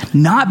short?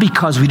 Not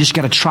because we just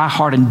got to try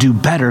hard and do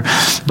better,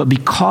 but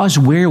because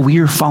where we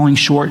are falling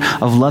short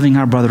of loving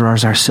our brother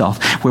as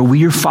ourselves, where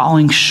we are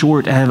falling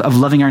short of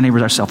loving our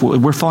neighbors ourselves,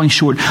 we're falling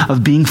short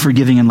of being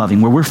forgiving and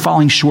loving, where we're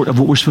falling short of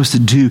what we're supposed to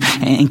do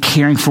and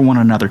caring for one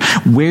another,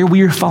 where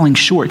we are falling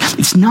short,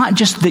 it's not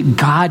just that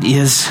God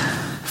is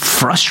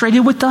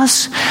frustrated with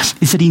us,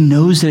 it's that he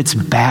knows that it's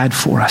bad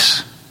for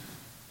us.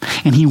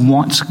 And he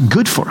wants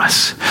good for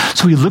us.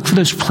 So we look for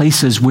those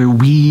places where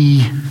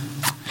we,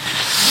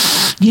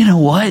 you know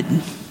what?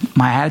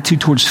 My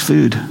attitude towards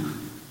food.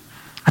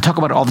 I talk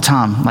about it all the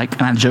time,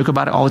 and I joke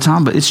about it all the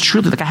time, but it's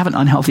true that I have an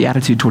unhealthy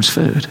attitude towards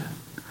food.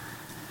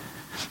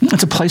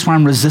 It's a place where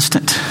I'm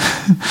resistant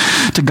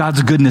to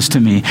God's goodness to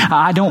me.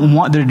 I don't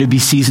want there to be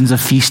seasons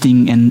of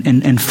feasting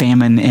and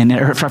famine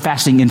or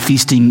fasting and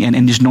feasting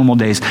and just normal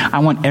days. I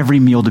want every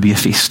meal to be a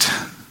feast.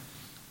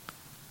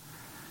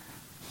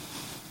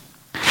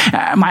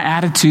 My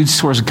attitudes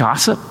towards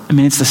gossip,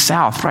 it's the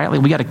South, right?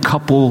 We got a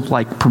couple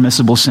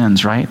permissible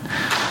sins, right?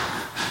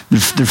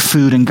 They're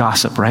food and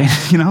gossip, right?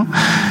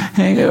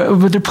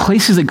 But there are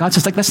places that God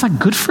says, that's not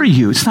good for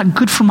you. It's not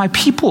good for my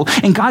people.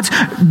 And God's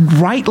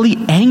rightly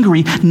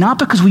angry, not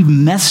because we've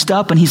messed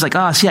up and he's like,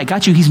 see, I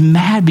got you. He's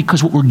mad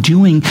because what we're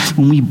doing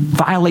when we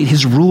violate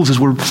his rules is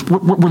we're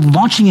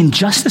launching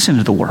injustice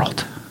into the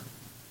world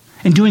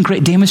and doing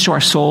great damage to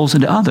our souls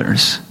and to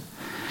others.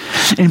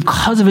 And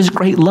because of his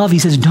great love, he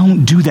says,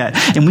 don't do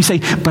that. And we say,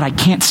 but I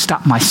can't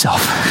stop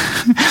myself.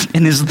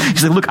 And he's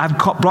like, look, I've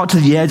brought to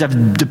the edge.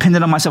 I've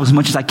depended on myself as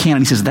much as I can.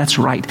 And he says, that's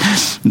right.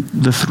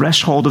 The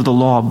threshold of the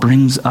law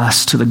brings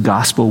us to the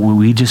gospel where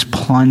we just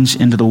plunge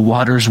into the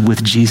waters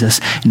with Jesus.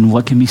 And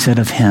what can be said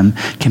of him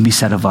can be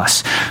said of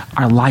us.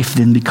 Our life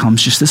then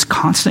becomes just this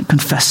constant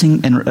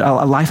confessing and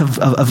a life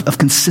of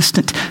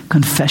consistent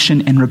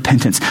confession and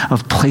repentance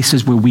of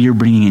places where we are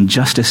bringing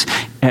injustice,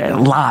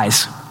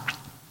 lies,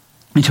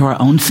 into our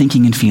own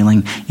thinking and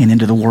feeling and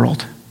into the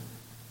world.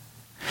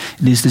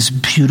 It is this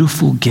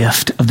beautiful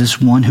gift of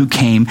this one who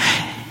came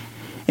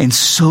and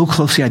so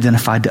closely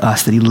identified to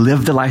us that he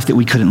lived the life that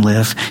we couldn't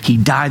live. He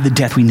died the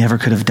death we never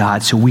could have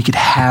died so we could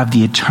have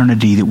the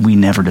eternity that we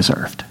never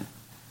deserved.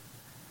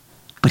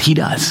 But he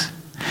does.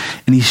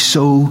 And he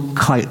so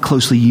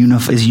closely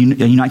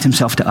unites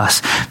himself to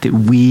us that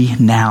we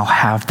now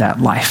have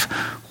that life.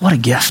 What a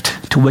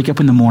gift to wake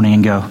up in the morning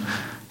and go,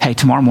 hey,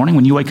 tomorrow morning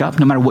when you wake up,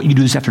 no matter what you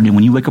do this afternoon,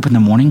 when you wake up in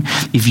the morning,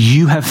 if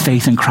you have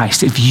faith in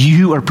Christ, if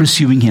you are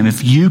pursuing him,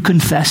 if you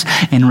confess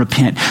and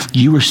repent,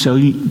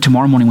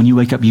 tomorrow morning when you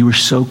wake up, you are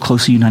so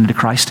closely united to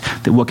Christ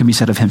that what can be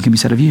said of him can be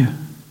said of you.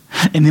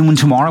 And then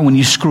tomorrow when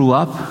you screw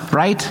up,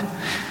 right?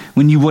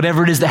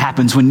 Whatever it is that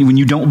happens, when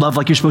you don't love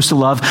like you're supposed to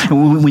love,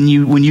 and when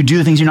you do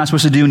the things you're not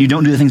supposed to do, and you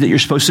don't do the things that you're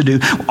supposed to do,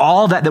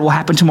 all that will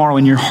happen tomorrow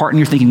in your heart and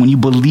your thinking, when you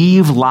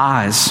believe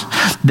lies,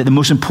 that the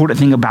most important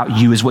thing about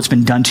you is what's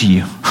been done to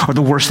you, or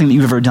the worst thing that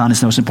you've ever done is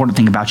the most important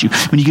thing about you.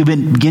 When you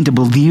begin to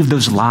believe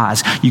those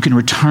lies, you can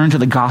return to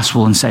the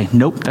gospel and say,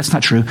 nope, that's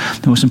not true.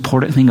 The most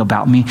important thing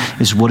about me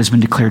is what has been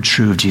declared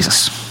true of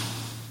Jesus.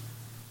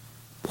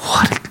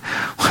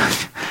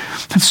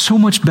 That's so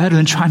much better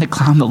than trying to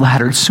climb the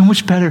ladder. It's so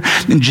much better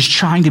than just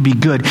trying to be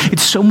good.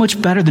 It's so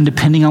much better than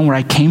depending on where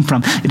I came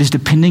from. It is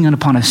depending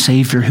upon a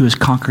Savior who has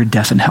conquered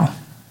death and hell.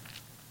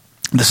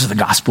 This is the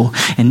gospel.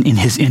 And in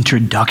his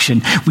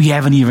introduction, we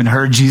haven't even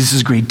heard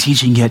Jesus' great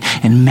teaching yet,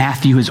 and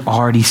Matthew is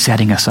already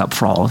setting us up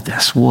for all of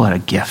this. What a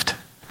gift.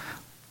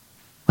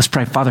 Let's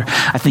pray. Father,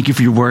 I thank you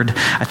for your word.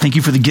 I thank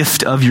you for the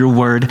gift of your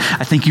word.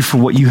 I thank you for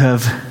what you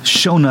have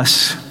shown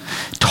us,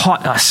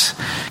 taught us,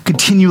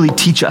 continually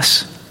teach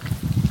us.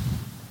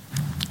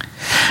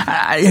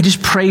 I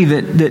just pray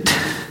that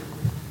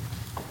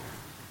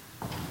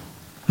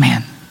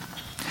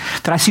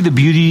I see the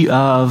beauty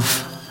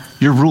of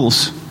your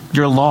rules,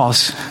 your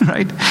laws,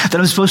 right? That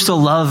I'm supposed to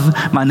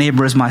love my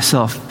neighbor as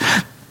myself.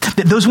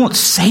 That those won't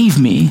save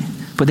me,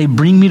 but they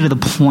bring me to the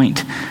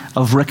point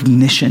of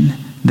recognition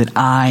that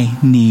I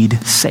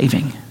need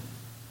saving.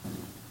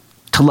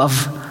 To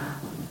love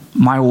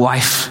my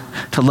wife,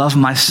 to love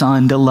my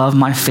son, to love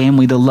my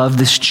family, to love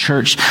this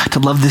church, to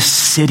love this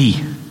city,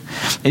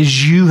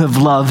 as you have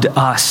loved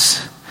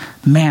us,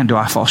 man, do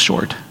I fall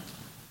short.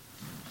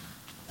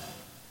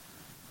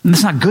 And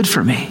that's not good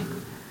for me.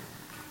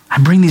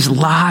 I bring these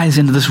lies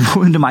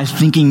into my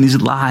thinking, these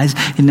lies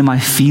into my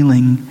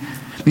feeling,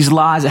 these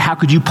lies that how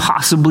could you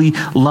possibly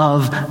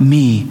love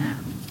me?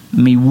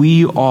 May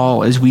we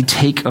all, as we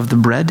take of the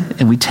bread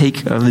and we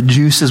take of the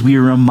juice, as we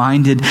are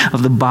reminded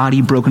of the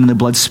body broken and the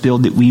blood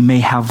spilled, that we may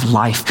have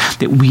life,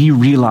 that we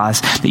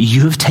realize that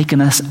you have taken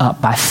us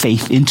up by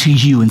faith into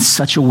you in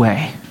such a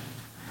way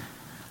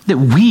that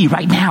we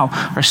right now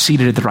are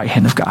seated at the right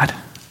hand of God.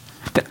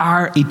 That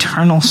our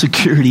eternal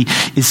security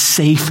is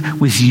safe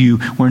with you,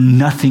 where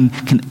nothing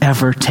can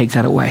ever take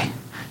that away.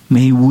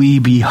 May we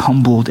be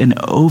humbled and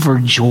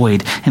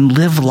overjoyed and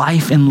live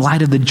life in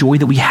light of the joy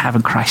that we have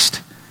in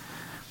Christ.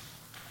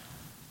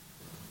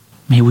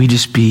 May we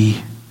just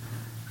be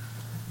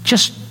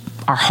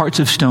our hearts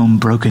of stone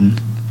broken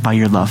by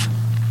your love.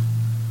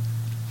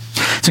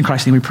 It's in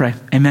Christ's name we pray.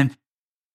 Amen.